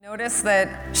Notice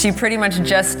that she pretty much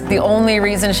the only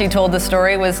reason she told the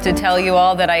story was to tell you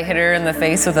all that I hit her in the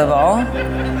face with a ball.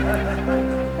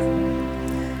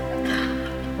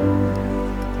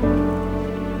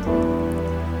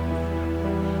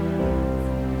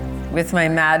 With my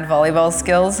mad volleyball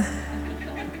skills.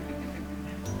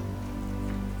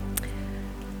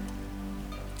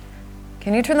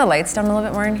 Can you turn the lights down a little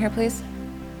bit more in here, please?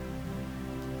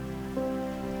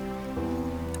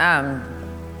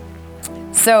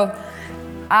 So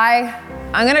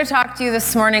I'm going to talk to you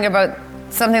this morning about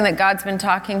something that God's been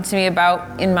talking to me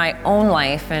about in my own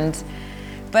life. Every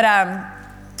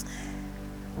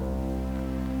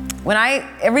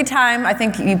time, I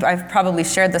think I've probably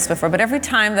shared this before, but every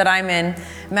time that I'm in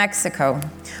Mexico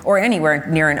or anywhere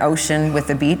near an ocean with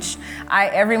a beach,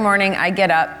 every morning I get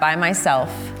up by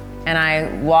myself and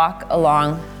I walk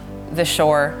along the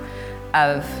shore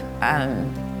of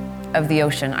the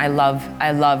ocean. I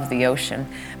love the ocean.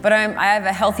 But I have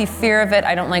a healthy fear of it.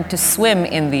 I don't like to swim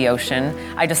in the ocean.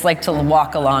 I just like to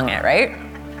walk along it, right?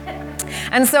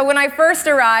 And so when I first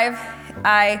arrive,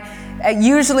 I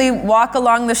usually walk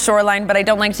along the shoreline, but I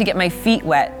don't like to get my feet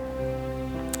wet.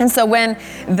 And so when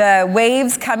the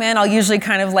waves come in, I'll usually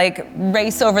kind of like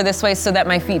race over this way so that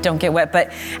my feet don't get wet.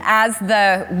 But as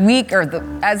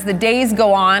the days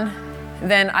go on,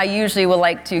 then I usually will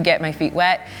like to get my feet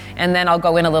wet, and then I'll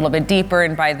go in a little bit deeper,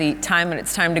 and by the time that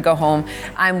it's time to go home,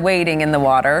 I'm wading in the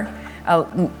water,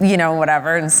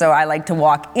 whatever. And so I like to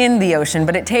walk in the ocean,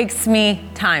 but it takes me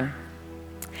time.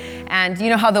 And you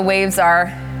know how the waves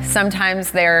are? Sometimes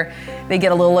they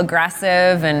get a little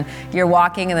aggressive, and you're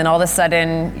walking, and then all of a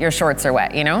sudden your shorts are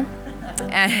wet, you know?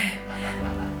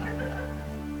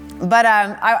 But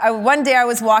one day I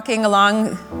was walking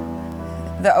along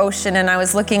the ocean, and I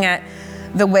was looking at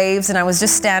the waves, and I was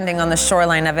just standing on the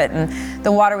shoreline of it, and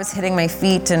the water was hitting my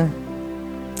feet, and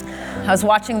I was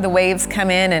watching the waves come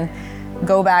in and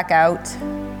go back out.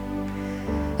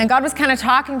 And God was kind of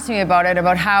talking to me about it,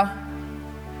 about how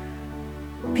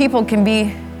people can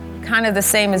be kind of the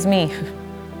same as me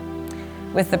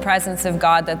with the presence of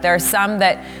God, that there are some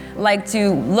that like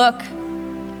to look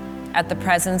at the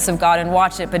presence of God and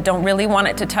watch it, but don't really want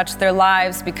it to touch their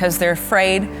lives because they're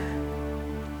afraid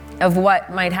of what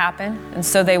might happen, and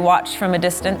so they watch from a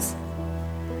distance.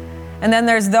 And then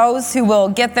there's those who will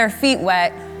get their feet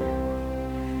wet,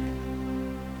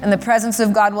 and the presence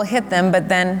of God will hit them, but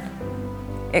then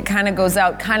it kind of goes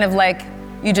out, kind of like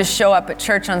you just show up at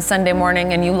church on Sunday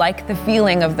morning and you like the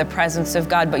feeling of the presence of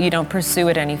God, but you don't pursue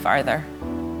it any farther.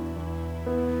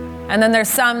 And then there's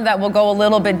some that will go a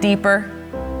little bit deeper,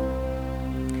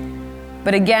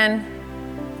 but again,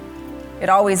 it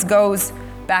always goes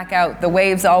back out. The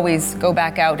waves always go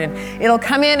back out, and it'll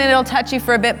come in and it'll touch you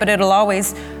for a bit, but it'll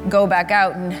always go back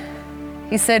out. And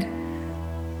he said,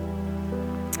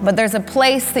 but there's a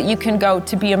place that you can go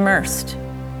to be immersed,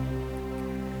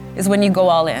 is when you go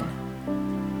all in.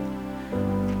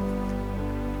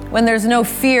 When there's no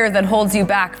fear that holds you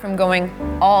back from going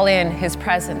all in his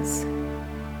presence.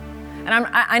 And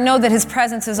I know that his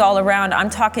presence is all around.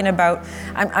 I'm talking about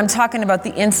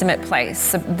the intimate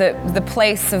place, the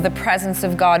place of the presence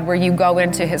of God, where you go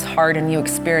into his heart and you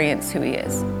experience who he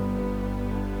is.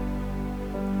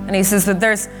 And he says that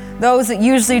there's those that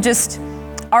usually just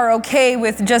are okay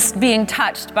with just being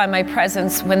touched by my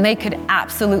presence when they could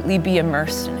absolutely be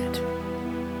immersed in it.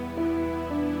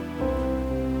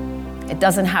 It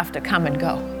doesn't have to come and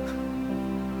go.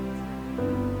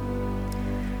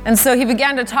 And so he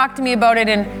began to talk to me about it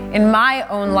in my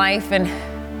own life, and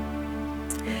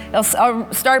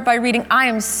I'll start by reading. I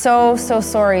am so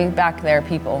sorry back there,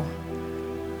 people.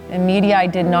 In media, I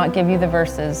did not give you the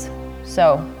verses.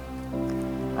 So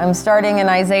I'm starting in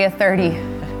Isaiah 30,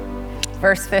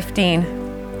 verse 15.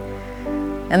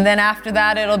 And then after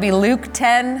that, it'll be Luke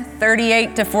 10,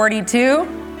 38 to 42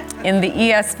 in the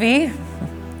ESV.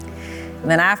 And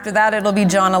then after that, it'll be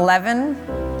John 11.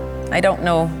 I don't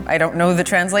know the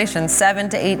translation, 7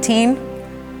 to 18.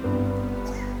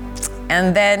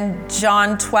 And then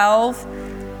John 12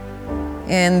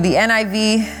 in the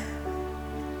NIV,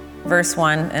 verse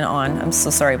 1 and on. I'm so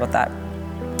sorry about that.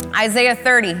 Isaiah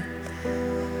 30,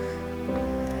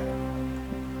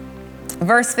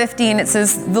 verse 15, it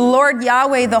says, the Lord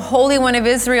Yahweh, the Holy One of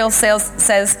Israel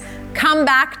says, come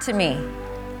back to me.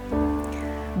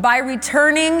 By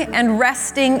returning and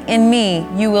resting in me,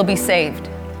 you will be saved.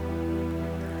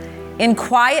 In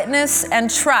quietness and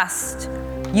trust,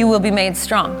 you will be made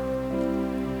strong.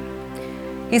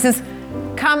 He says,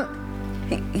 come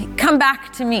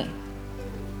back to me.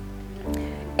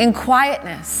 In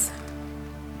quietness,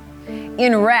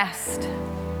 in rest,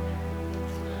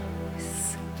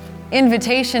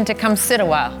 invitation to come sit a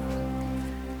while,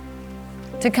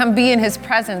 to come be in his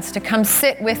presence, to come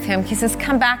sit with him. He says,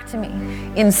 come back to me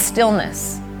in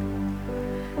stillness.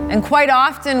 And quite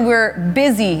often we're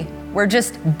busy. We're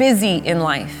just busy in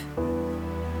life.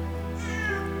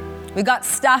 We got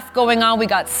stuff going on. We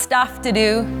got stuff to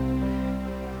do.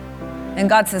 And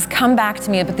God says, come back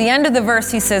to me. But at the end of the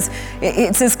verse, it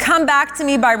says, come back to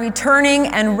me by returning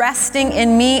and resting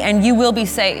in me, and you will be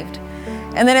saved.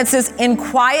 And then it says, in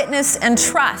quietness and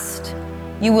trust,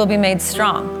 you will be made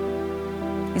strong.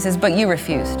 He says, but you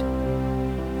refused.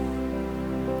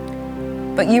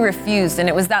 But you refused. And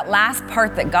it was that last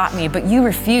part that got me, but you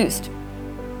refused.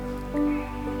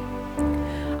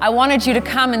 I wanted you to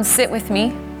come and sit with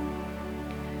me.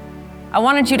 I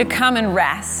wanted you to come and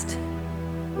rest.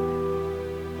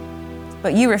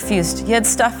 But you refused. You had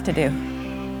stuff to do.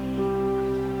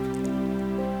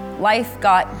 Life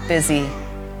got busy.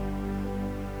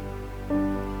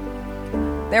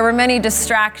 There were many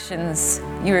distractions.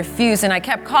 You refused, and I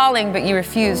kept calling, but you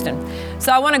refused. And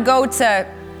so I want to go to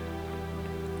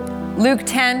Luke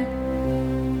 10,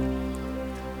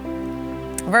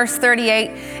 verse 38.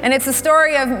 And it's a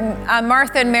story of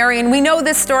Martha and Mary. And we know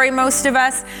this story, most of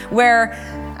us, where,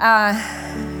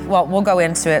 we'll go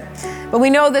into it. But we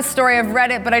know this story, I've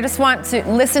read it, but I just want to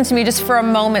listen to me just for a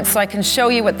moment so I can show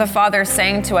you what the Father is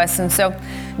saying to us. And so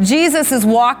Jesus is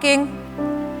walking.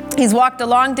 He's walked a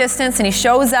long distance, and he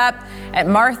shows up at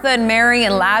Martha and Mary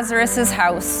and Lazarus's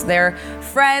house. They're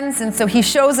friends, and so he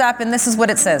shows up, and this is what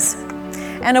it says.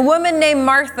 And a woman named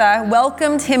Martha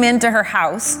welcomed him into her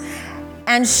house,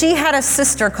 and she had a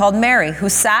sister called Mary who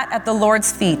sat at the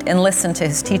Lord's feet and listened to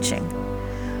his teaching.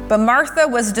 But Martha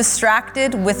was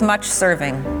distracted with much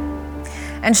serving.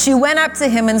 And she went up to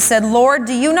him and said, Lord,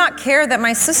 do you not care that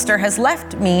my sister has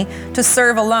left me to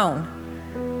serve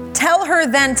alone? Tell her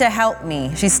then to help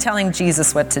me. She's telling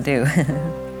Jesus what to do.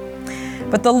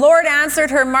 But the Lord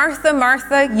answered her, Martha,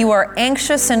 Martha, you are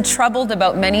anxious and troubled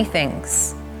about many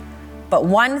things. But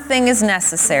one thing is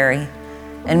necessary,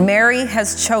 and Mary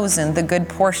has chosen the good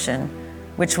portion,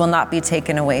 which will not be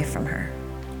taken away from her.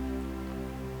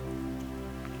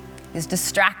 He's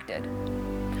distracted.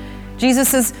 Jesus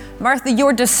says, Martha,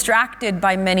 you're distracted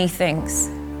by many things.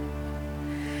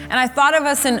 And I thought of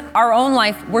us in our own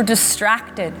life, we're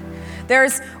distracted.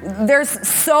 There's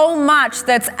so much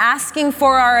that's asking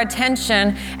for our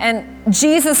attention, and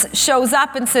Jesus shows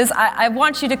up and says, I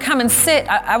want you to come and sit.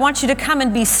 I want you to come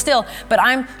and be still, but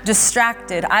I'm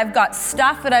distracted. I've got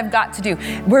stuff that I've got to do.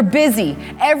 We're busy.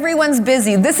 Everyone's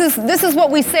busy. This is what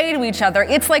we say to each other.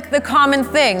 It's like the common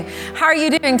thing. How are you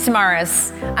doing,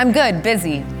 Tamaris? I'm good,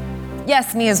 busy.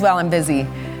 Yes, me as well, I'm busy.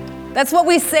 That's what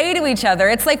we say to each other.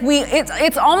 It's like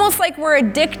it's almost like we're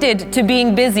addicted to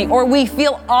being busy, or we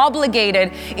feel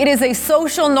obligated. It is a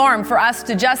social norm for us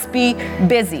to just be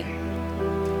busy.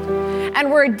 And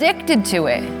we're addicted to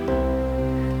it.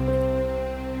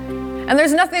 And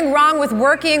there's nothing wrong with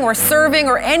working or serving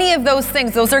or any of those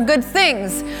things. Those are good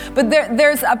things. But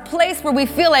there's a place where we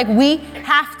feel like we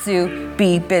have to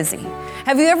be busy.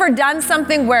 Have you ever done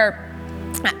something where,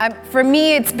 for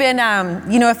me, it's been,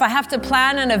 if I have to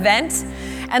plan an event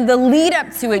and the lead up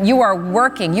to it, you are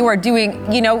working, you are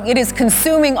doing, it is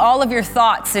consuming all of your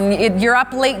thoughts, and you're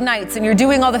up late nights and you're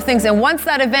doing all the things. And once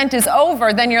that event is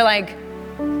over, then you're like,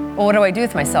 well, what do I do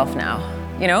with myself now?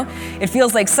 It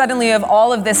feels like suddenly you have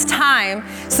all of this time.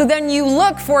 So then you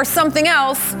look for something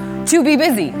else to be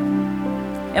busy.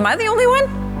 Am I the only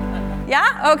one?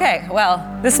 Yeah? Okay,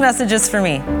 well, this message is for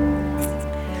me.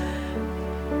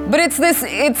 But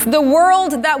it's the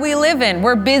world that we live in.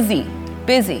 We're busy.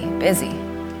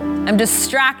 I'm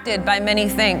distracted by many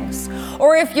things.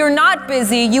 Or if you're not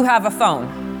busy, you have a phone.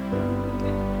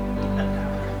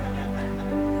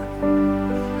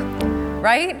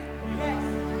 Right?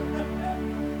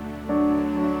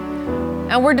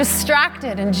 And we're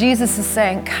distracted, and Jesus is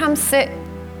saying, come sit.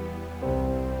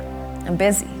 I'm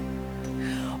busy.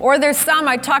 Or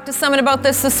I talked to someone about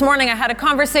this morning. I had a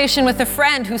conversation with a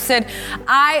friend who said,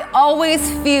 I always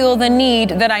feel the need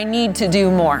that I need to do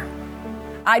more.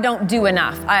 I don't do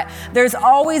enough. There's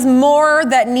always more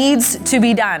that needs to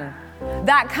be done.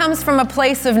 That comes from a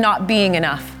place of not being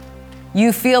enough.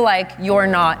 You feel like you're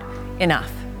not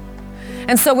enough.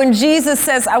 And so when Jesus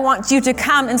says, I want you to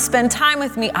come and spend time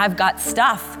with me, I've got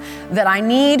stuff that I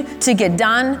need to get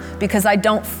done because I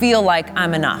don't feel like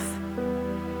I'm enough.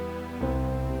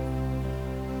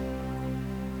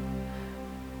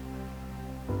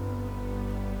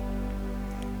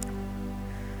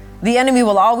 The enemy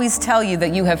will always tell you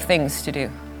that you have things to do.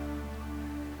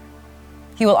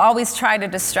 He will always try to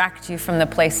distract you from the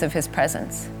place of his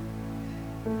presence.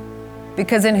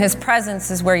 Because in his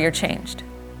presence is where you're changed.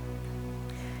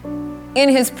 In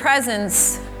his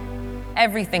presence,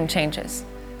 everything changes.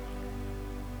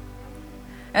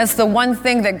 That's the one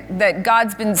thing that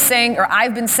God's been saying, or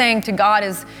I've been saying to God,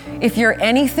 is if you're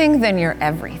anything, then you're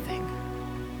everything.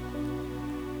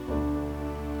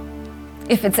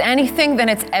 If it's anything, then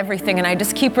it's everything. And I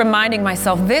just keep reminding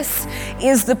myself, this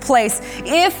is the place.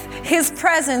 If his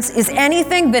presence is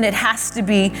anything, then it has to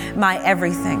be my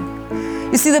everything.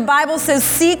 You see, the Bible says,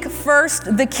 seek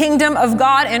first the kingdom of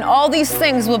God, and all these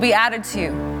things will be added to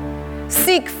you.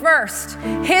 Seek first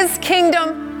his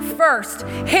kingdom first,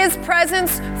 his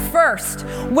presence first.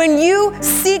 When you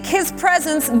seek his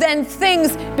presence, then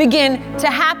things begin to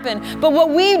happen. But what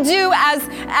we do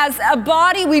as a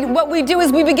body, what we do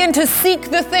is we begin to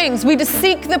seek the things. We just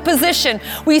seek the position.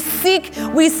 We seek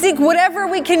whatever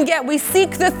we can get. We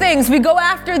seek the things. We go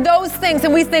after those things,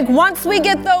 and we think, once we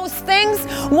get those things,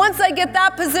 once I get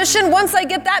that position, once I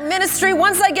get that ministry,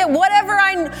 once I get whatever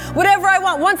I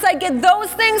want, once I get those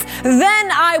things,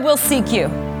 then I will seek you.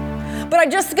 But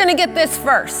I'm just going to get this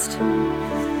first.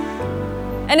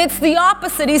 And it's the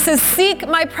opposite. He says, seek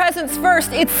my presence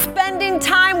first. It's spending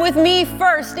time with me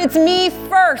first. It's me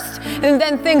first. And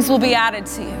then things will be added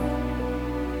to you.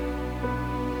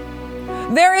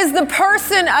 There is the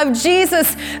person of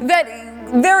Jesus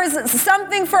that there is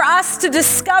something for us to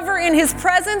discover in his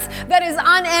presence that is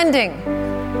unending.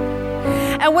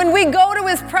 And when we go to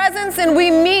his presence and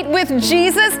we meet with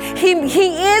Jesus, he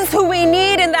is who we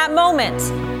need in that moment.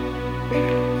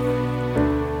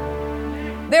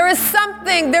 There is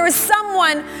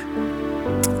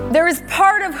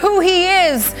part of who he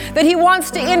is that he wants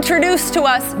to introduce to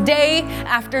us day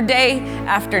after day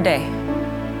after day.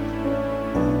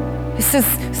 He says,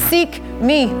 seek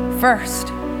me first.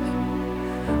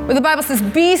 Where the Bible says,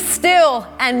 be still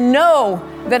and know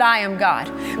that I am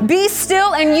God. Be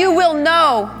still and you will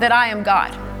know that I am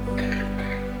God.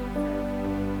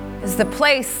 Is the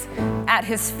place at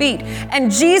his feet.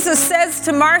 And Jesus says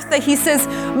to Martha, he says,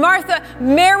 Martha,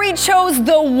 Mary chose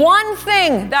the one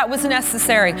thing that was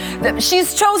necessary.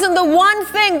 She's chosen the one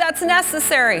thing that's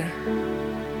necessary.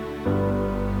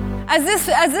 As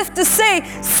if to say,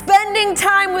 spending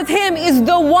time with him is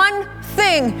the one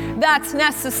thing that's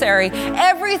necessary.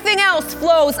 Everything else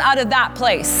flows out of that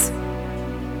place.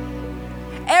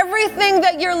 Everything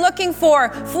that you're looking for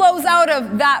flows out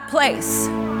of that place.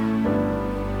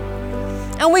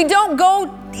 And we don't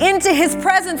go into his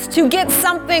presence to get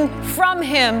something from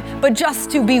him, but just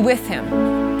to be with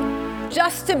him.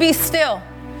 Just to be still.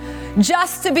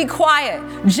 Just to be quiet.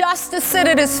 Just to sit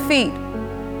at his feet.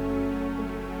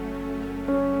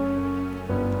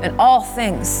 And all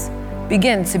things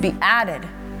begin to be added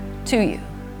to you.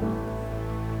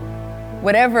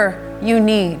 Whatever you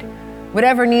need,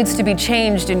 whatever needs to be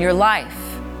changed in your life.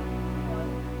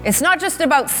 It's not just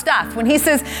about stuff. When he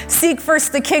says, seek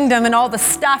first the kingdom and all the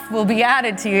stuff will be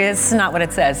added to you, it's not what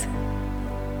it says.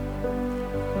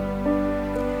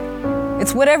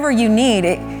 It's whatever you need.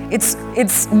 It's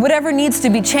whatever needs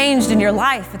to be changed in your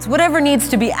life. It's whatever needs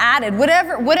to be added.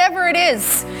 Whatever it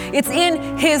is, it's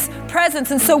in his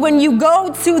presence. And so when you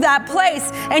go to that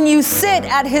place and you sit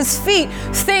at his feet,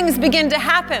 things begin to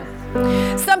happen.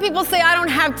 Some people say, I don't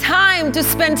have time to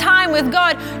spend time with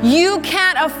God. You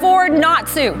can't afford not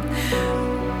to.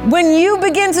 When you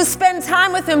begin to spend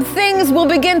time with him, things will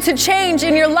begin to change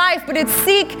in your life, but it's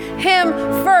seek him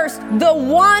first, the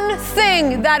one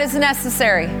thing that is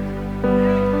necessary.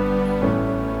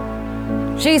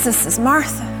 Jesus says,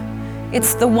 Martha,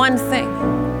 it's the one thing.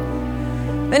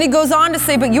 Then he goes on to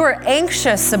say, but you are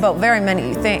anxious about very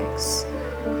many things.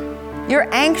 You're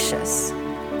anxious.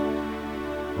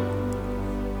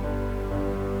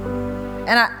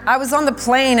 And I was on the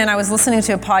plane and I was listening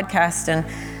to a podcast and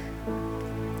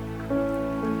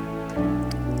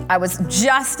I was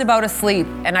just about asleep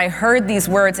and I heard these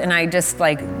words and I just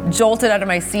jolted out of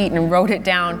my seat and wrote it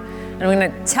down. And I'm going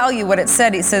to tell you what it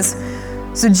said. He says,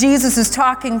 so Jesus is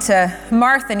talking to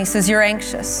Martha and he says, you're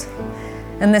anxious.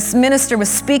 And this minister was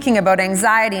speaking about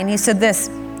anxiety and he said this,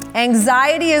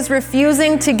 anxiety is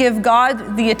refusing to give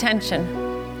God the attention.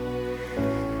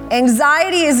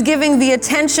 Anxiety is giving the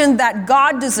attention that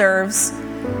God deserves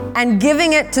and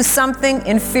giving it to something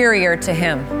inferior to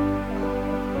him.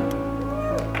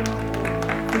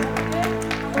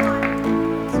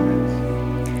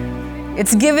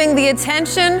 It's giving the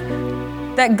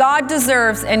attention that God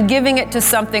deserves and giving it to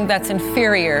something that's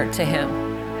inferior to him.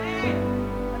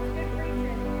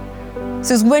 It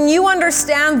says, when you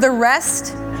understand the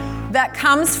rest that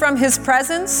comes from his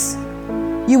presence,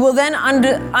 you will then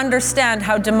understand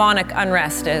how demonic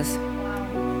unrest is.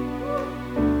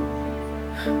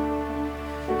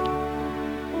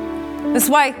 That's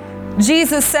why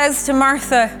Jesus says to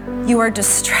Martha, you are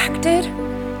distracted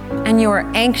and you are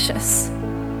anxious.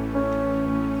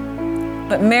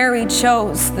 But Mary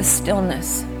chose the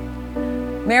stillness.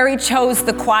 Mary chose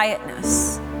the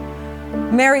quietness.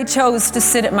 Mary chose to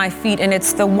sit at my feet, and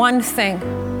it's the one thing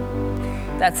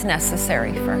that's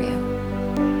necessary for you.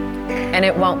 And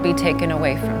it won't be taken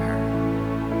away from her.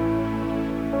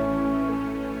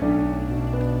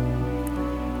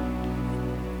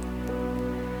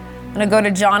 I'm going to go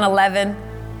to John 11,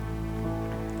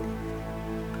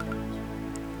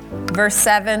 verse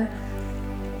 7.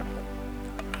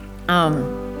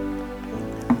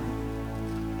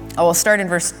 We'll start in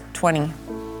verse 20.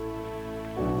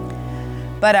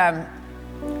 But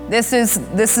this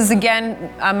is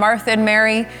again Martha and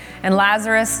Mary and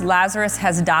Lazarus. Lazarus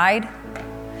has died.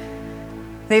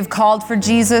 They've called for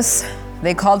Jesus.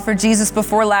 They called for Jesus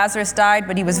before Lazarus died,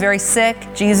 but he was very sick.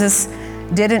 Jesus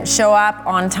didn't show up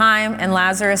on time, and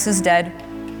Lazarus is dead.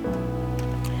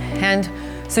 And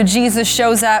so Jesus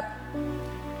shows up.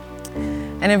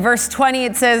 And in verse 20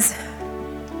 it says,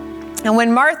 and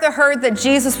when Martha heard that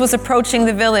Jesus was approaching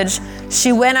the village,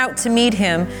 she went out to meet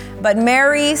him, but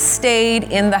Mary stayed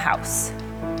in the house.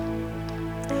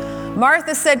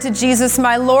 Martha said to Jesus,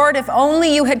 my Lord, if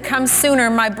only you had come sooner,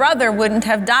 my brother wouldn't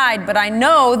have died, but I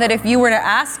know that if you were to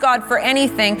ask God for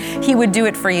anything, he would do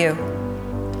it for you.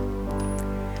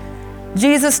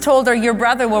 Jesus told her, your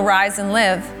brother will rise and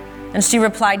live. And she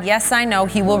replied, yes, I know,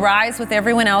 he will rise with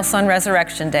everyone else on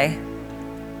resurrection day.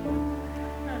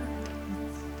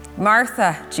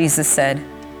 Martha, Jesus said,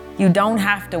 you don't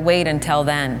have to wait until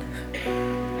then.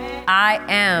 I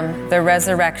am the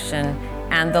resurrection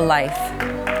and the life.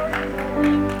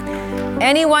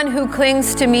 Anyone who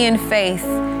clings to me in faith,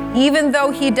 even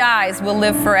though he dies, will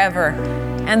live forever.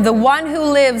 And the one who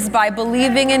lives by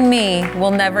believing in me will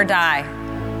never die.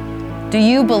 Do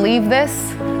you believe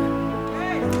this?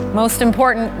 Most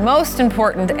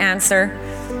important answer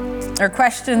or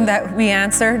question that we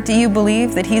answer, do you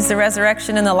believe that he's the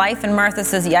resurrection and the life? And Martha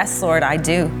says, yes, Lord, I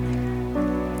do.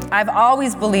 I've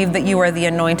always believed that you are the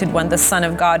anointed one, the Son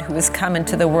of God who has come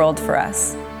into the world for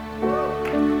us.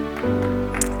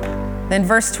 Then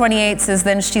verse 28 says,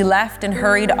 then she left and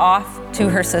hurried off to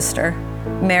her sister,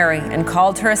 Mary, and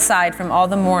called her aside from all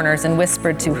the mourners and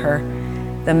whispered to her,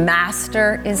 the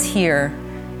Master is here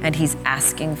and he's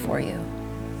asking for you.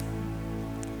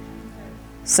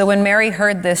 So when Mary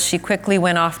heard this, she quickly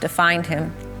went off to find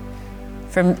him.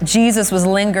 For Jesus was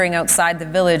lingering outside the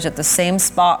village at the same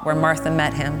spot where Martha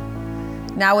met him.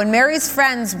 Now when Mary's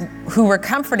friends who were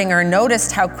comforting her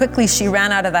noticed how quickly she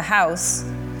ran out of the house,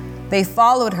 they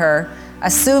followed her,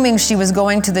 assuming she was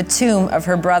going to the tomb of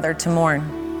her brother to mourn.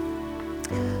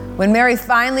 When Mary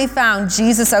finally found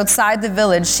Jesus outside the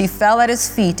village, she fell at his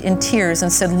feet in tears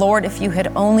and said, Lord, if you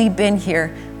had only been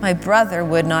here, my brother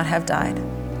would not have died.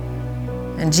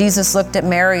 And Jesus looked at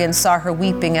Mary and saw her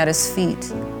weeping at his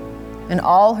feet. And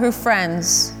all her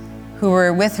friends who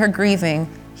were with her grieving,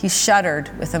 he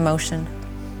shuddered with emotion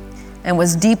and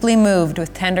was deeply moved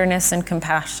with tenderness and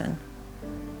compassion.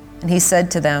 And he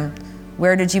said to them,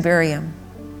 where did you bury him?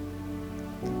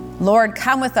 Lord,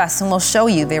 come with us and we'll show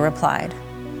you, they replied.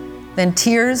 Then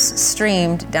tears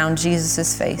streamed down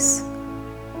Jesus' face.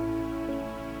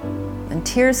 And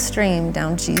tears streamed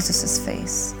down Jesus'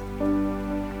 face.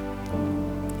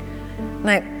 And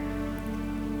I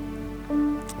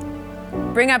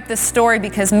bring up this story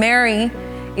because Mary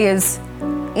is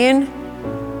in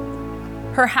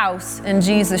her house and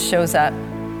Jesus shows up.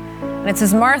 And it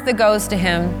says Martha goes to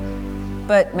him,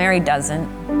 but Mary doesn't.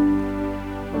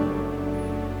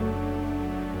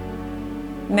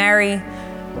 Mary,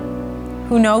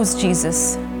 who knows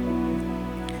Jesus,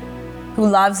 who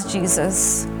loves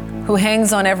Jesus, who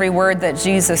hangs on every word that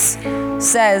Jesus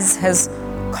says, has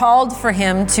called for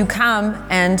him to come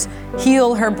and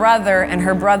heal her brother, and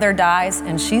her brother dies,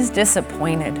 and she's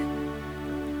disappointed.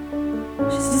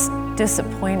 She's just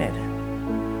disappointed.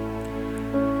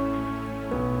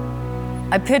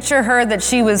 I picture her that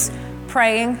she was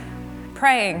praying.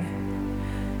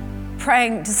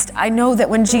 Just, I know that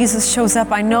when Jesus shows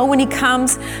up, I know when he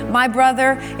comes, my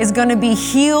brother is going to be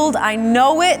healed. I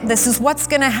know it. This is what's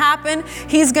going to happen.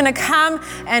 He's going to come,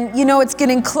 and it's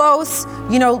getting close.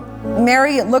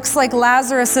 Mary, it looks like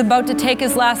Lazarus is about to take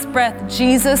his last breath.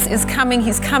 Jesus is coming.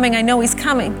 He's coming. I know he's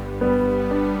coming.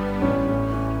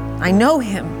 I know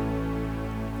him.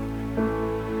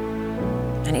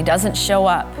 And he doesn't show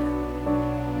up.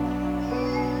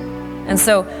 And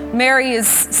so Mary is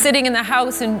sitting in the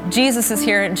house and Jesus is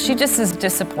here, and she just is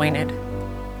disappointed.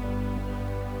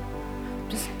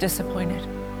 Just disappointed.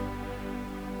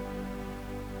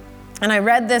 And I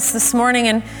read this morning,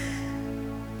 and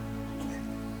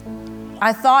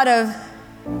I thought of,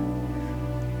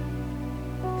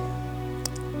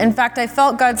 in fact, I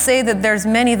felt God say that there's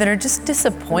many that are just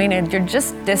disappointed. You're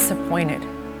just disappointed.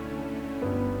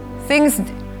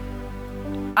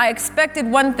 I expected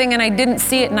one thing and I didn't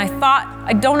see it, and I thought,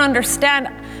 I don't understand.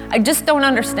 I just don't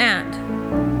understand.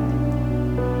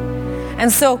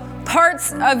 And so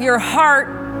parts of your heart,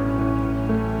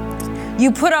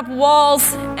 you put up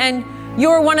walls, and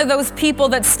you're one of those people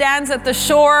that stands at the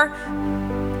shore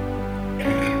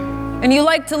and you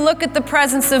like to look at the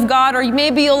presence of God, or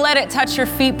maybe you'll let it touch your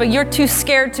feet, but you're too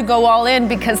scared to go all in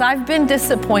because I've been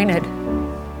disappointed.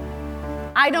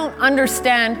 I don't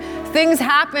understand. Things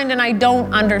happened and I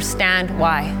don't understand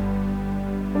why.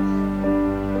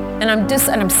 And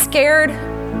I'm scared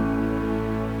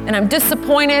and I'm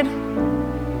disappointed.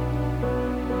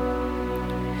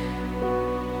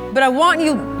 But I want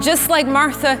you, just like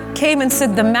Martha came and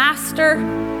said, the Master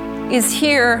is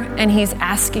here and he's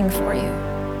asking for you.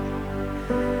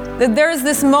 That there's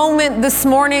this moment this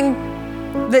morning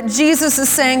that Jesus is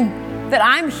saying that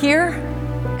I'm here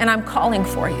and I'm calling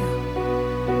for you.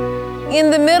 In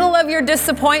the middle of your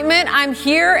disappointment, I'm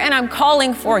here and I'm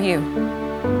calling for you.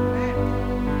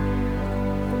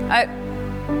 I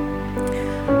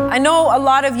know a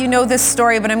lot of you know this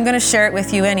story, but I'm going to share it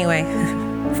with you anyway,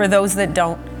 for those that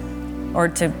don't, or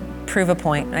to prove a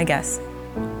point, I guess.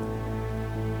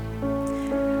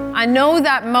 I know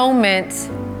that moment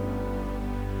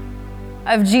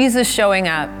of Jesus showing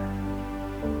up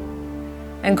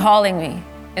and calling me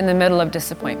in the middle of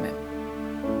disappointment.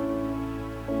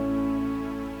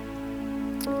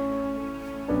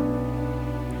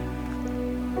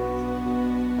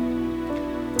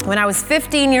 When I was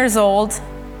 15 years old,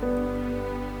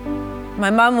 my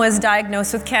mom was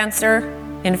diagnosed with cancer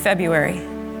in February.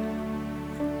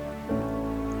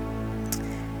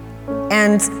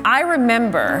 And I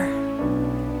remember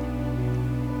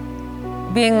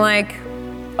being like,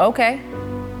 okay,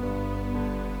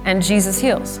 and Jesus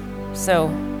heals. So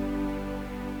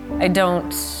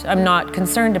I'm not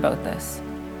concerned about this.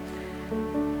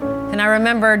 And I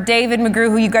remember David McGrew,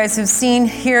 who you guys have seen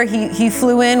here, he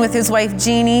flew in with his wife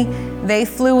Jeannie. They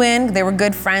flew in, they were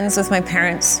good friends with my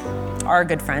parents, are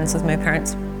good friends with my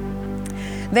parents.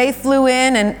 They flew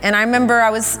in, and I remember I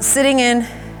was sitting in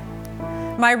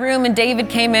my room and David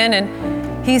came in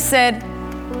and he said,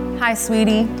 "Hi,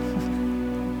 sweetie,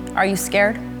 are you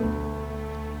scared?"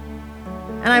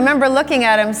 And I remember looking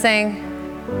at him saying,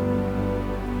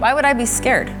 "Why would I be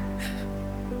scared?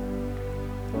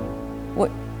 What?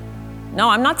 No,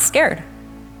 I'm not scared."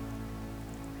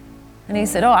 And he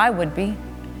said, "Oh, I would be."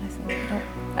 I said,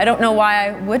 I don't know why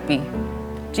I would be.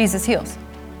 Jesus heals.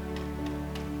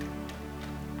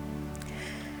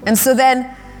 And so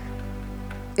then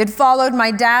it followed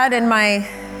my dad and my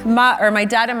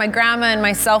dad and my grandma and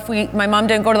myself. My mom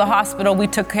didn't go to the hospital. We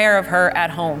took care of her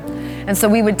at home. And so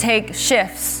we would take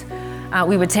shifts.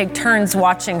 We would take turns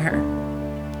watching her.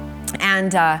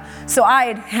 And so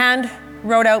I hand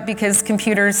wrote out, because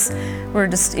computers were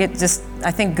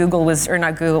I think Google was, or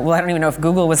not Google, well, I don't even know if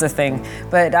Google was a thing,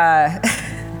 but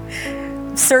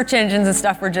search engines and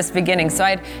stuff were just beginning. So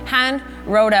I'd hand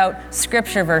wrote out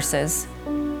scripture verses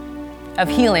of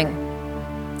healing.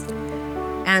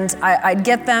 And I'd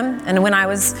get them, and when I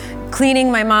was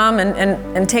cleaning my mom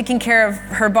and taking care of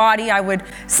her body, I would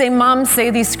say, "Mom, say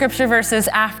these scripture verses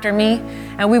after me."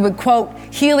 And we would quote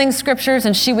healing scriptures,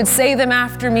 and she would say them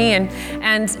after me,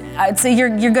 and I'd say,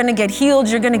 you're gonna get healed,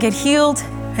 you're gonna get healed.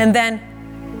 And then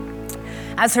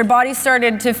as her body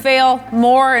started to fail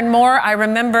more and more, I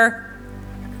remember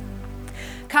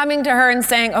coming to her and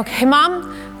saying, "Okay,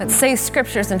 Mom, let's say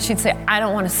scriptures." And she'd say, "I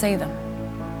don't want to say them.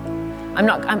 I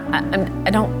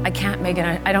can't,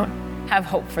 Meghan. I don't have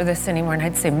hope for this anymore." And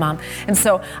I'd say, "Mom." And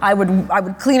so I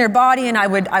would clean her body, and I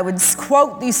would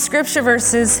quote these scripture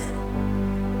verses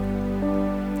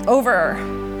over her.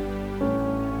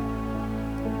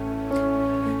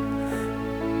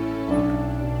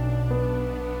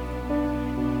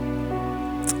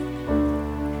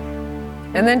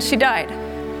 And then she died.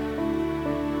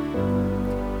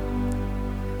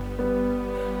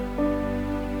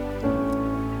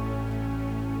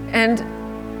 And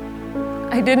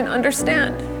I didn't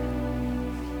understand.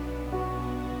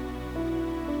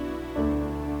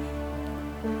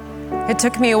 It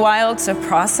took me a while to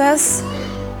process.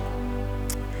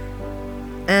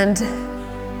 And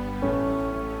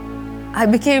I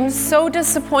became so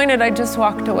disappointed, I just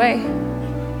walked away.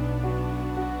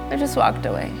 I just walked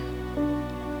away.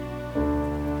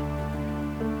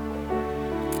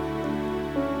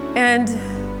 And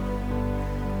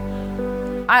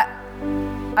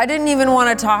I didn't even want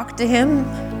to talk to him.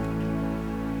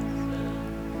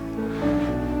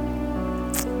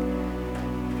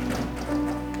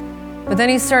 then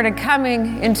he started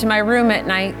coming into my room at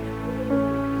night,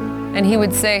 and he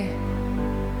would say,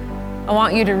 I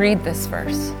want you to read this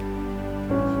verse.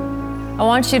 I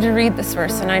want you to read this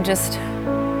verse. And I'm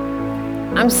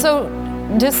so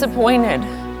disappointed.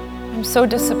 I'm so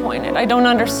disappointed. I don't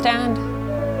understand.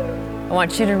 I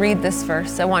want you to read this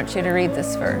verse. I want you to read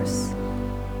this verse.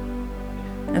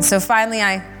 And so finally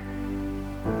I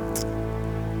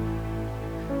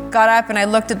got up and I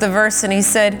looked at the verse, and he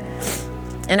said,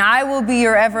 and I will be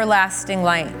your everlasting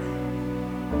light,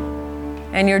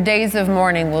 and your days of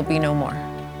mourning will be no more.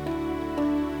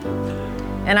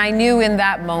 And I knew in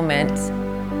that moment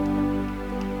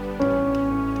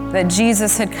that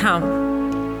Jesus had come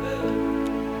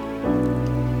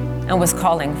and was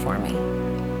calling for me.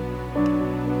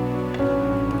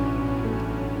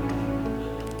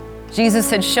 Jesus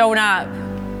had shown up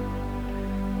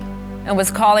and was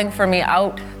calling for me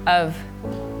out of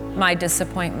my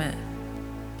disappointment.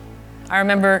 I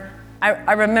remember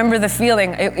the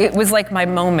feeling. It was like my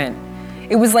moment.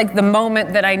 It was like the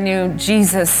moment that I knew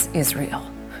Jesus is real.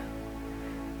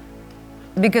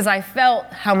 Because I felt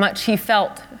how much he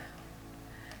felt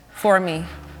for me,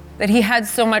 that he had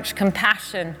so much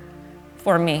compassion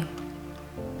for me,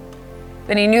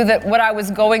 that he knew that what I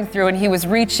was going through, and he was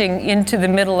reaching into the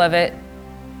middle of it.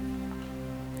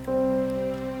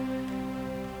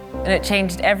 And it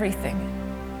changed everything.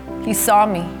 He saw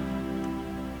me.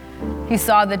 He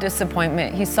saw the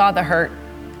disappointment. He saw the hurt.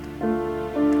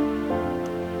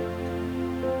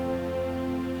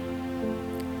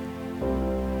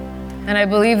 And I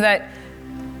believe that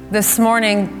this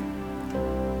morning,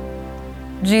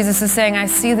 Jesus is saying, I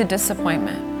see the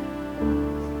disappointment.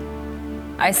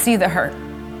 I see the hurt,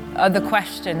 the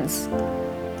questions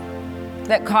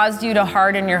that caused you to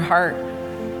harden your heart,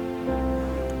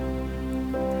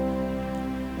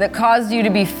 that caused you to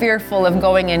be fearful of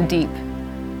going in deep,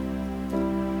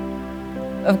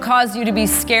 have caused you to be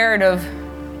scared of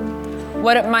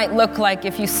what it might look like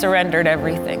if you surrendered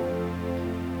everything.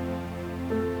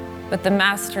 But the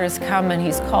Master has come and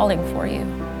he's calling for you.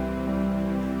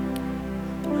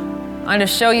 I want to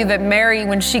show you that Mary,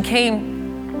 when she came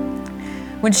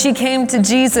to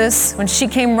Jesus, when she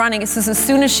came running, it says as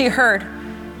soon as she heard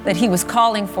that he was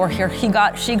calling for her, she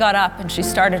got up and she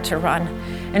started to run.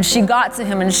 And she got to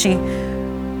him and she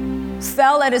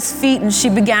fell at his feet and she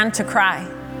began to cry.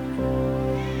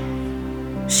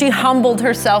 She humbled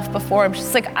herself before him.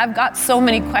 She's like, I've got so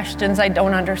many questions, I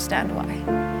don't understand why.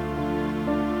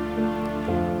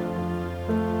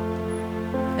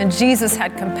 And Jesus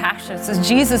had compassion. It says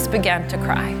Jesus began to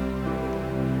cry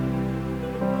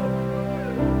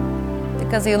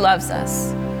because he loves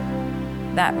us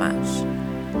that much.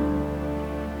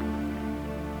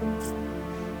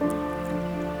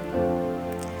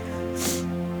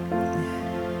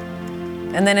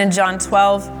 And then in John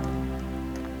 12,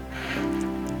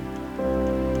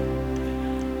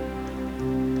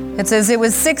 it says, it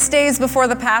was 6 days before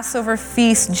the Passover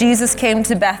feast, Jesus came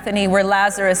to Bethany where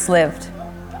Lazarus lived.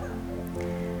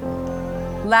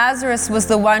 Lazarus was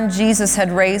the one Jesus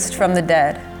had raised from the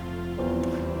dead.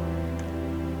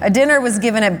 A dinner was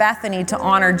given at Bethany to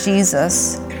honor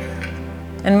Jesus,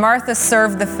 and Martha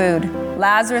served the food.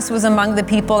 Lazarus was among the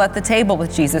people at the table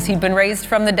with Jesus. He'd been raised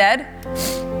from the dead.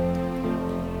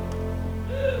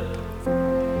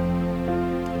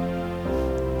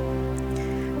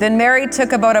 Then Mary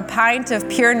took about a pint of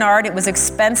pure nard, it was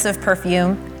expensive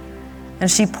perfume, and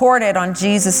she poured it on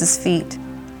Jesus' feet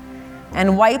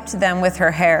and wiped them with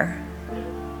her hair.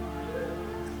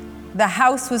 The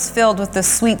house was filled with the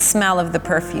sweet smell of the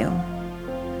perfume.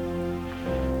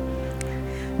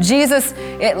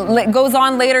 It goes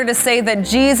on later to say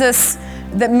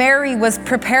that Mary was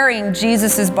preparing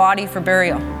Jesus' body for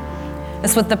burial.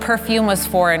 That's what the perfume was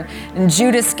for, and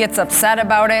Judas gets upset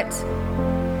about it.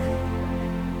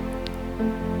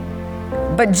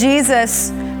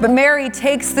 But Mary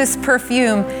takes this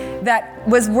perfume that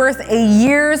was worth a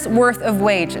year's worth of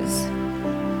wages.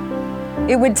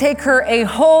 It would take her a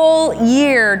whole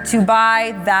year to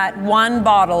buy that one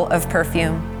bottle of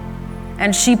perfume,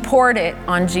 and she poured it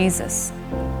on Jesus.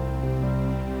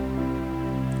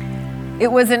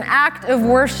 It was an act of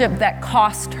worship that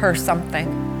cost her something.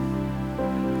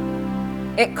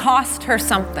 It cost her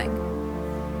something.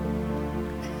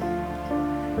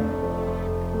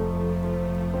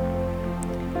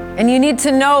 And you need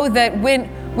to know that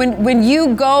when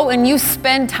you go and you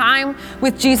spend time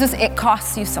with Jesus, it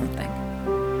costs you something.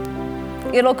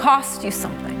 It'll cost you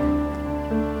something.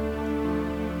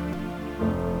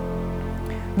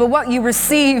 But what you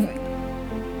receive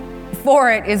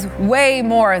for it is way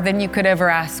more than you could ever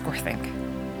ask or think.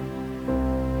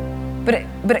 But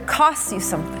it costs you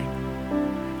something.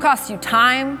 costs you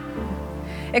time.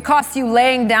 It costs you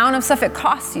laying down of stuff. It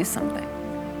costs you something.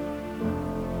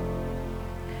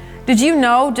 Did you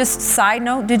know, just side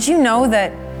note, did you know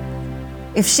that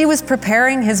if she was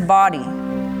preparing his body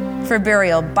for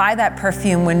burial by that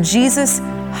perfume, when Jesus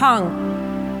hung,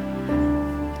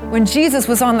 when Jesus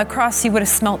was on the cross, he would have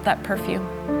smelt that perfume.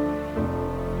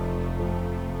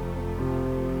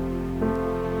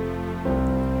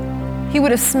 He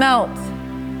would have smelt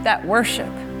that worship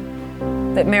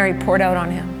that Mary poured out on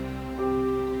him.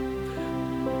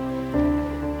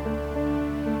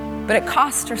 But it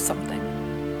cost her something.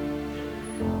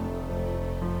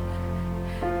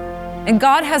 And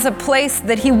God has a place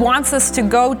that he wants us to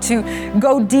go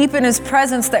deep in his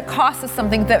presence that costs us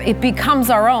something, that it becomes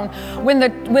our own. When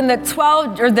the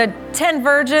 12 or the 10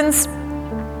 virgins,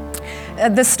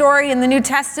 the story in the New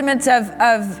Testament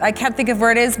of I can't think of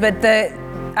where it is, but the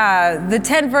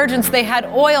 10 virgins, they had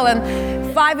oil,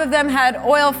 and 5 of them had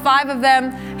oil, 5 of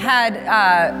them had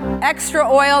extra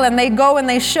oil, and they go and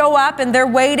they show up and they're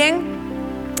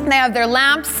waiting. They have their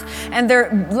lamps, and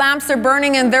their lamps are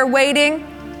burning and they're waiting.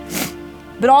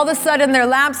 But all of a sudden their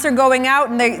lamps are going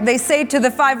out, and they say to the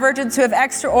 5 virgins who have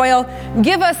extra oil,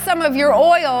 give us some of your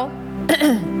oil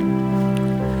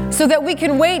so that we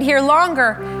can wait here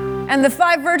longer. And the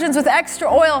 5 virgins with extra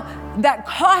oil, that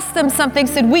cost them something,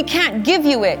 said, we can't give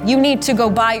you it. You need to go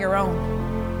buy your own.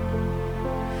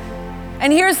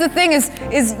 And here's the thing is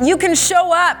you can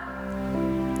show up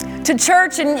to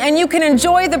church and you can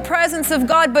enjoy the presence of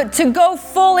God, but to go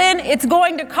full in, it's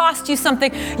going to cost you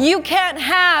something. You can't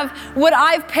have what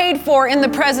I've paid for in the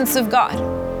presence of God.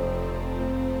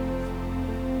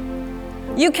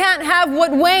 You can't have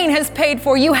what Wayne has paid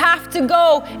for. You have to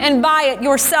go and buy it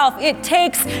yourself. It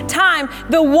takes time.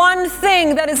 The one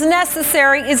thing that is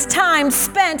necessary is time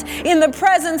spent in the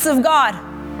presence of God.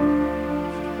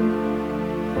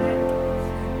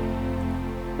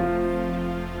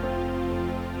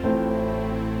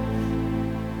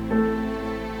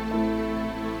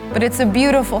 But it's a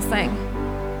beautiful thing.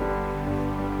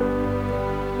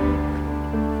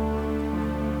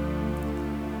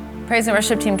 Praise and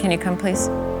worship team, can you come, please?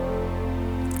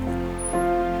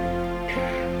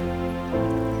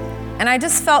 And I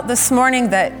just felt this morning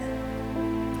that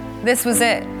this was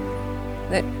it.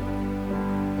 That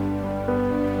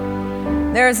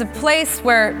there is a place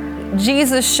where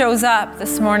Jesus shows up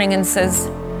this morning and says,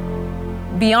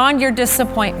 beyond your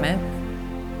disappointment,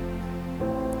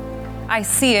 I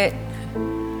see it.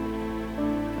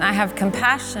 I have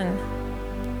compassion,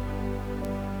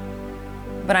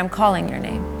 but I'm calling your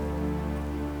name.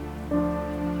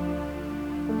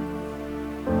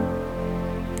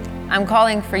 I'm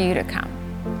calling for you to come.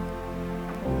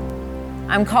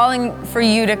 I'm calling for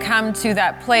you to come to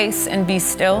that place and be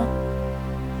still.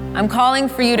 I'm calling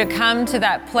for you to come to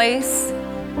that place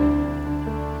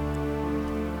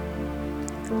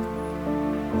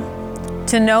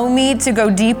to know me, to go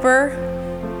deeper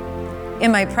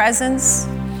in my presence.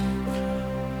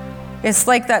 It's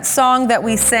like that song that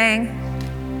we sang,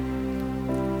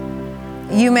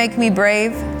 You Make Me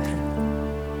Brave.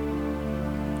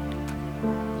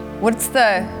 What's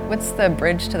the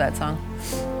bridge to that song?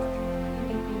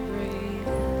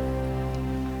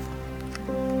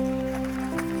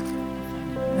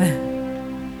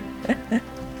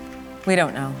 We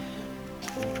don't know.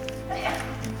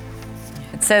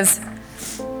 It says,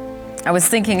 I was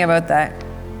thinking about that.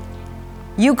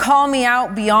 You call me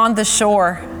out beyond the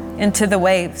shore into the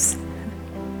waves.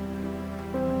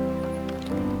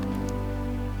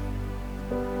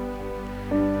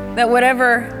 That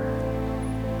whatever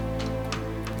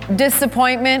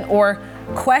disappointment or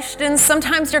questions,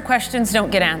 sometimes your questions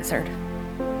don't get answered.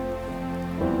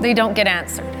 They don't get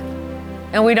answered.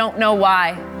 And we don't know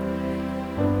why,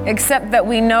 except that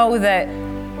we know that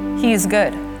He's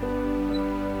good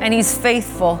and He's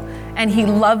faithful and He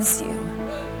loves you.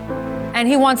 And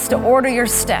He wants to order your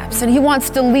steps, and He wants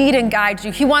to lead and guide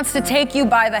you. He wants to take you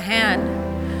by the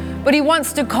hand, but He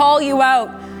wants to call you out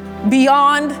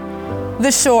beyond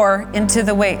the shore into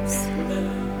the waves,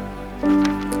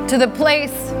 to the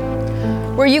place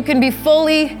where you can be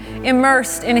fully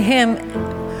immersed in Him,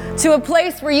 to a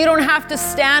place where you don't have to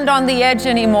stand on the edge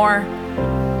anymore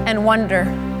and wonder.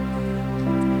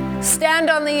 Stand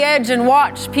on the edge and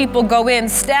watch people go in.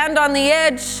 Stand on the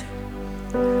edge,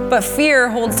 but fear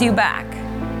holds you back.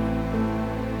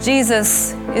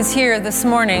 Jesus is here this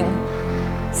morning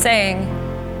saying,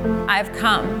 I've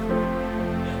come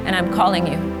and I'm calling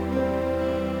you.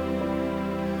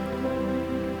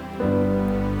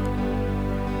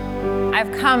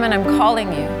 I've come and I'm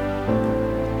calling you.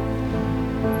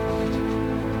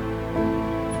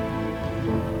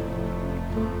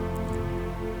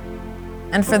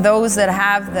 And for those that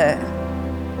have the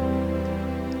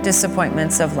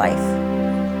disappointments of life,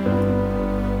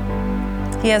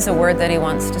 He has a word that He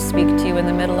wants to speak to you in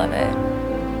the middle of it.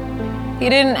 He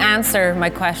didn't answer my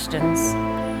questions.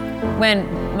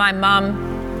 When my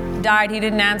mom died, He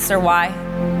didn't answer why.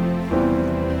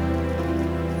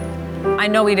 I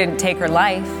know He didn't take her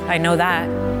life. I know that.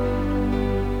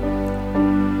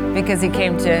 Because He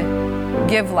came to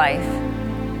give life.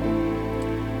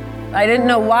 I didn't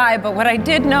know why, but what I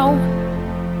did know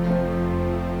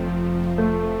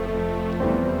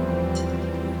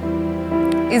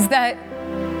is that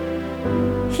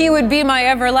He would be my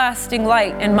everlasting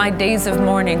light and my days of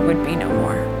mourning would be no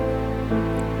more.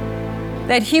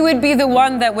 That He would be the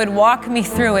one that would walk me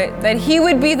through it. That He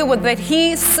would be the one, that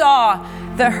He saw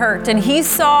the hurt and He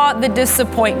saw the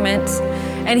disappointment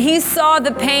and He saw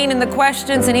the pain and the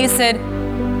questions, and He said,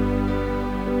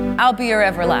 I'll be your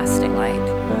everlasting light.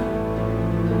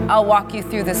 I'll walk you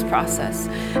through this process.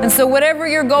 And so whatever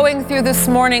you're going through this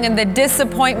morning and the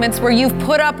disappointments where you've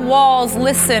put up walls,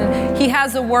 listen, He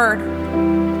has a word.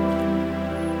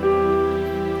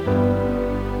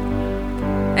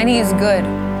 And He's good.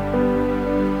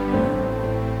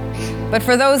 But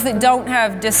for those that don't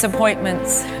have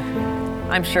disappointments,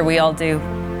 I'm sure we all do,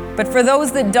 but for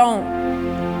those that don't,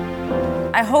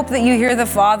 I hope that you hear the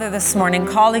Father this morning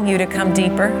calling you to come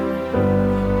deeper.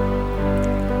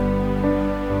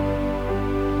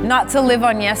 Not to live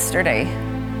on yesterday.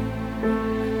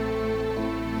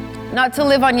 Not to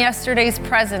live on yesterday's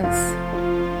presence.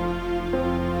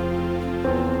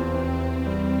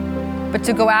 But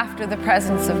to go after the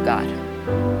presence of God.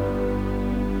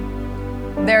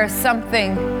 There is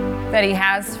something that He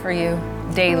has for you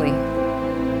daily,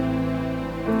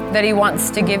 that He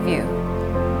wants to give you.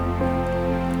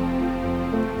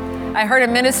 I heard a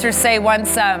minister say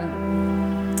once that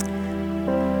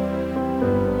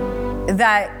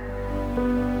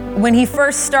when he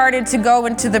first started to go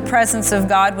into the presence of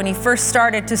God, when he first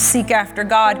started to seek after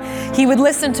God, he would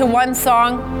listen to one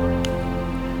song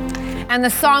and the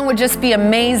song would just be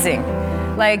amazing.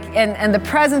 Like, and the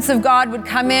presence of God would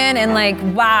come in and like,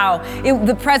 wow,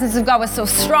 the presence of God was so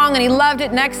strong and he loved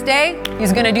it. Next day,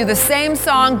 he's going to do the same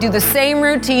song, do the same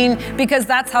routine, because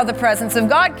that's how the presence of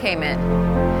God came in.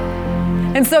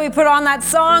 And so he put on that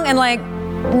song and like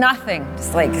nothing,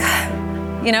 just like,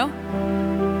 you know?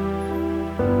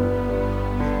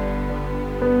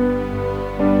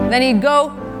 Then he'd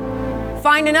go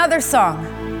find another song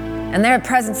and their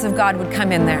presence of God would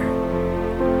come in there.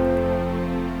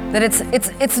 That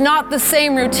it's not the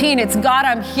same routine. It's, God,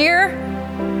 I'm here.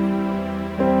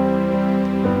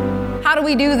 How do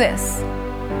we do this?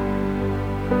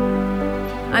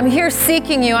 I'm here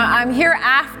seeking you. I'm here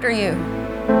after you.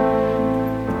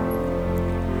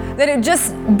 That it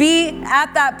just be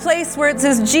at that place where it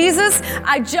says, Jesus,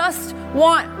 I just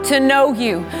want to know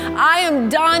you. I am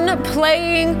done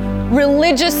playing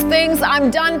religious things.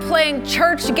 I'm done playing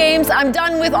church games. I'm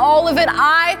done with all of it.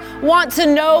 I want to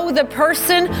know the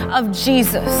person of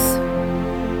Jesus.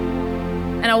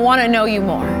 And I want to know you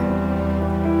more.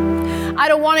 I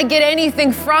don't want to get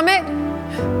anything from it.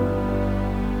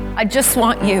 I just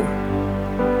want you.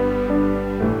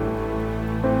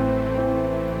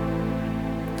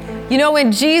 You know,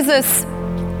 when Jesus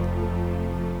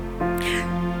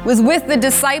was with the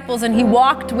disciples and he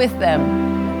walked with them,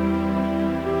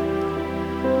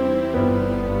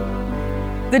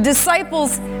 the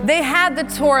disciples, they had the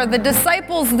Torah. The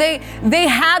disciples, they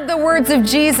had the words of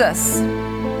Jesus.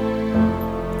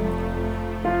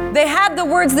 They had the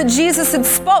words that Jesus had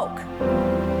spoke.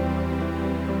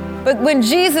 But when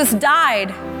Jesus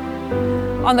died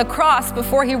on the cross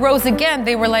before he rose again,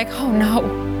 they were like, oh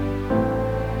no.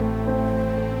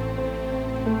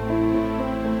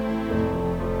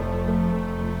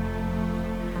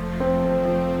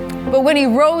 But when he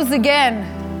rose again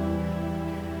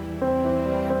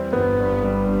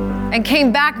and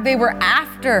came back, they were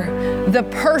after the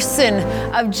person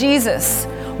of Jesus.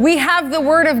 We have the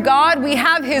Word of God, we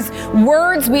have His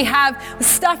words, we have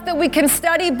stuff that we can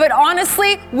study, but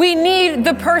honestly, we need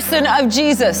the person of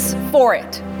Jesus for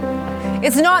it.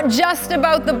 It's not just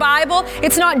about the Bible,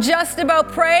 it's not just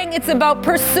about praying, it's about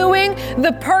pursuing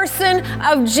the person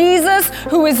of Jesus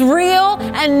who is real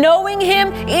and knowing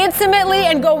Him intimately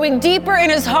and going deeper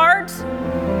in His heart.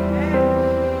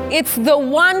 It's the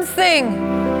one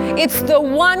thing. It's the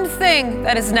one thing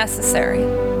that is necessary.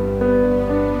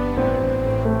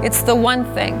 It's the one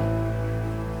thing.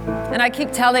 And I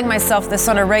keep telling myself this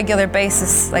on a regular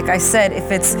basis. Like I said,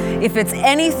 if it's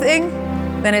anything,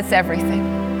 then it's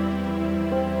everything.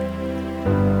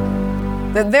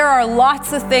 That there are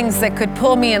lots of things that could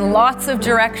pull me in lots of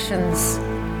directions.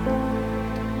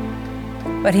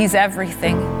 but he's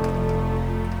everything.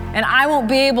 And I won't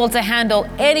be able to handle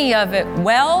any of it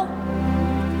well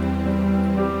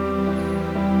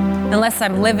unless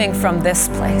I'm living from this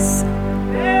place.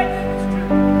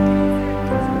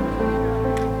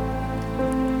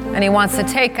 And he wants to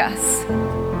take us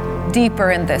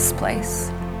deeper in this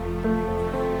place.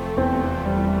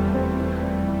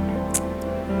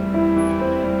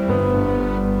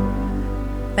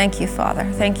 Thank you, Father.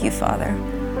 Thank you, Father.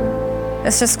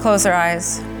 Let's just close our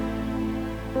eyes.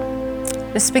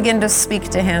 Just begin to speak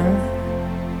to him.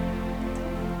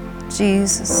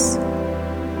 Jesus.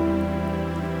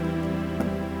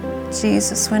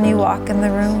 Jesus, when you walk in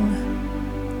the room,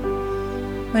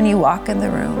 when you walk in the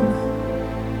room.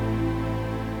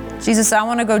 Jesus, I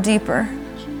want to go deeper.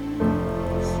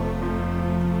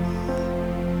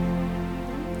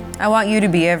 I want you to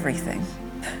be everything.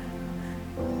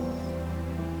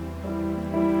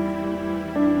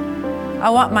 I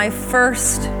want my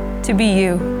first to be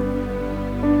you.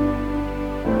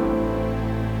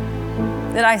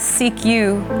 That I seek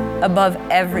you above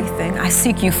everything. I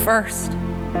seek you first.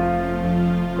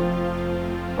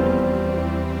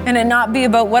 And it not be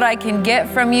about what I can get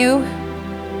from you,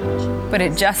 but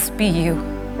it just be you.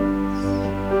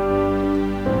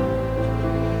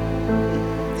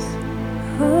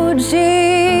 Oh,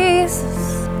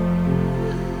 Jesus.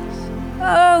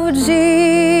 Oh,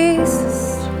 Jesus.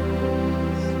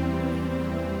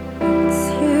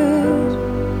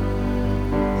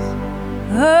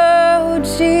 Oh,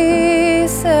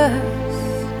 Jesus,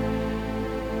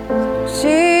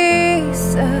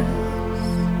 Jesus,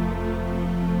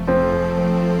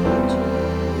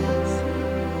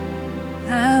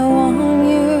 I want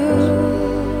you,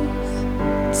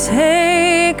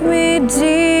 take me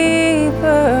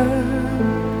deeper,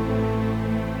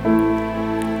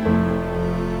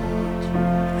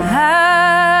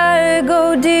 I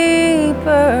go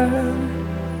deeper.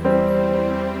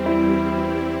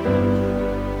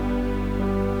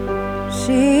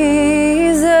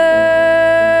 Jesus,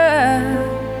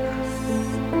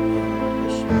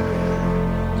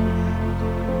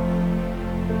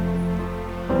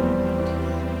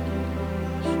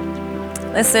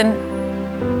 listen,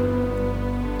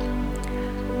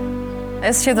 I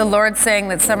just hear the Lord saying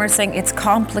that some are saying it's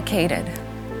complicated.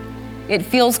 It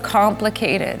feels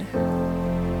complicated.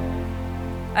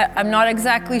 I'm not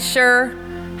exactly sure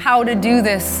how to do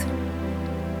this.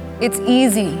 It's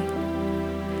easy.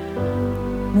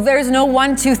 There's no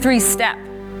 1, 2, 3 step.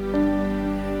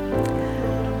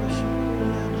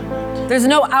 There's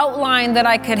no outline that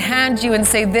I could hand you and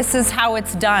say, this is how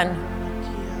it's done.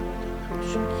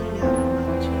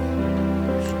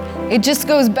 It just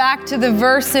goes back to the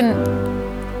verse in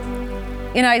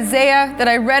Isaiah that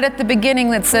I read at the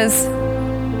beginning that says,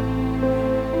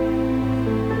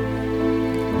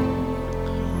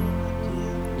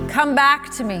 come back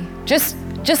to me. Just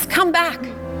come back.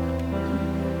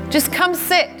 Just come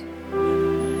sit.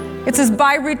 It says,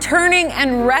 by returning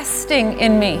and resting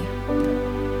in me,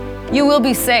 you will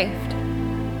be saved.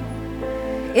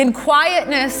 In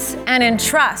quietness and in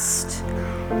trust,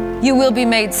 you will be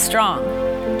made strong.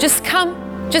 Just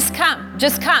come, just come,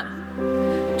 just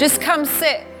come. Just come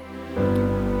sit.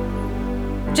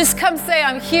 Just come say,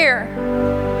 I'm here.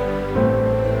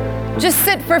 Just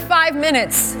sit for 5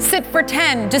 minutes, sit for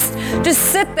 10, just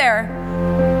sit there.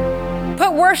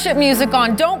 Put worship music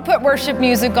on, don't put worship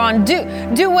music on,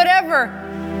 do whatever.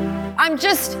 I'm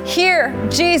just here,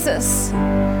 Jesus.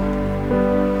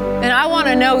 And I want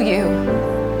to know you.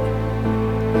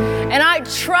 And I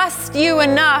trust you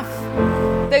enough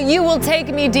that you will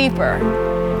take me deeper.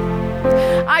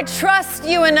 I trust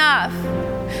you enough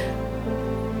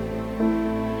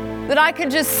that I could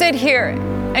just sit here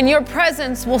and your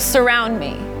presence will surround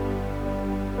me.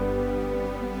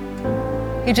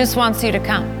 He just wants you to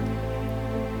come.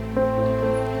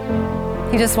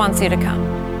 He just wants you to come.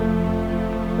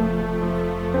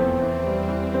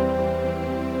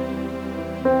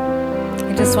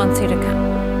 He just wants you to come.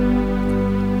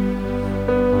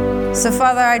 So,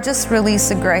 Father, I just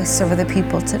release a grace over the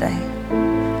people today.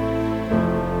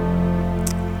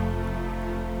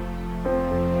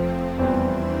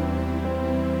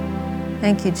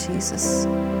 Thank you, Jesus.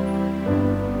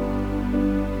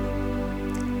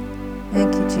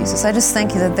 Thank you, Jesus. I just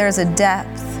thank you that there's a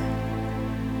depth.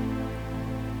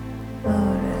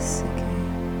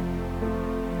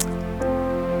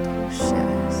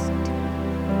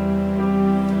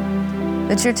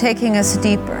 That you're taking us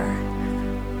deeper.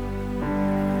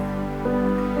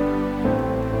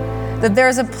 That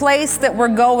there's a place that we're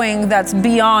going that's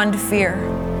beyond fear.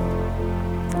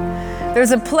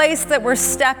 There's a place that we're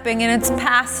stepping and it's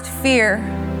past fear.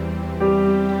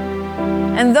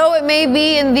 And though it may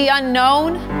be in the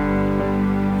unknown,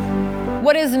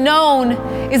 what is known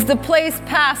is the place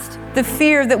past the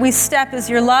fear that we step is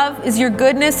your love, is your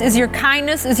goodness, is your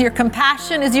kindness, is your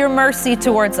compassion, is your mercy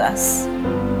towards us.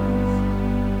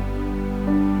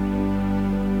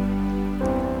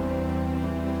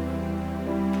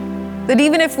 That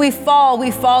even if we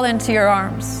fall into your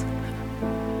arms.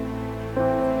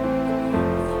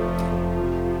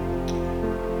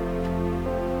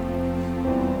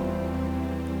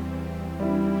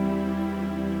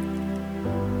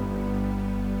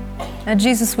 Now,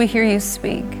 Jesus, we hear you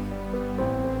speak.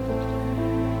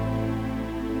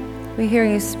 We hear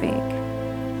you speak.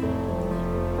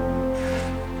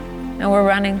 And we're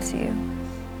running to you.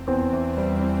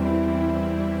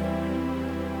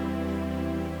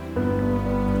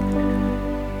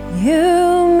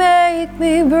 You make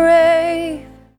me brave.